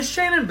Is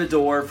Shannon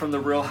Beador from The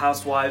Real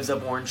Housewives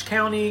of Orange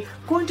County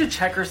going to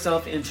check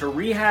herself into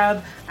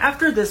rehab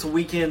after this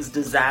weekend's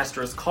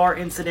disastrous car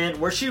incident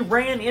where she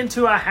ran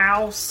into a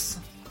house?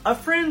 A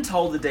friend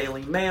told the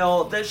Daily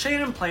Mail that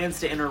Shannon plans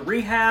to enter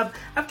rehab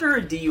after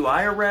her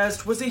DUI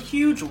arrest was a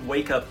huge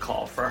wake-up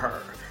call for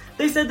her.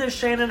 They said that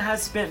Shannon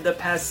has spent the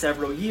past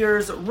several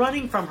years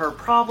running from her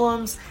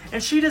problems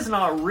and she does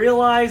not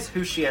realize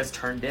who she has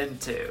turned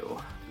into.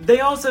 They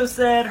also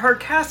said her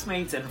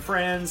castmates and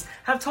friends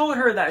have told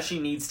her that she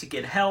needs to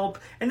get help,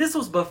 and this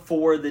was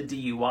before the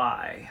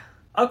DUI.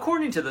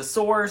 According to the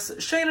source,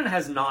 Shannon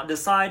has not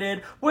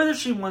decided whether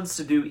she wants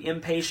to do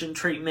inpatient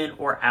treatment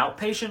or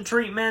outpatient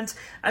treatment,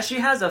 as she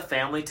has a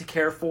family to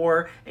care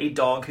for, a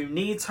dog who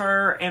needs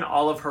her, and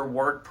all of her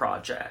work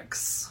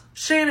projects.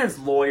 Shannon's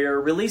lawyer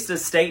released a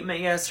statement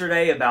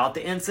yesterday about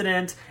the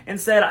incident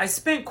and said, "I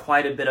spent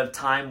quite a bit of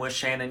time with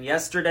Shannon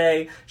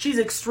yesterday. She's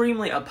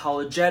extremely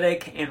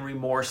apologetic and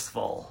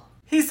remorseful."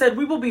 He said,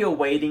 "We will be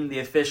awaiting the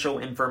official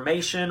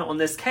information on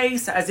this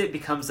case as it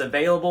becomes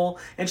available,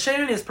 and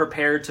Shannon is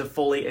prepared to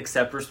fully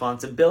accept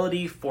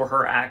responsibility for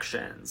her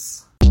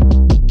actions."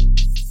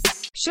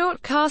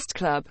 Short Cast Club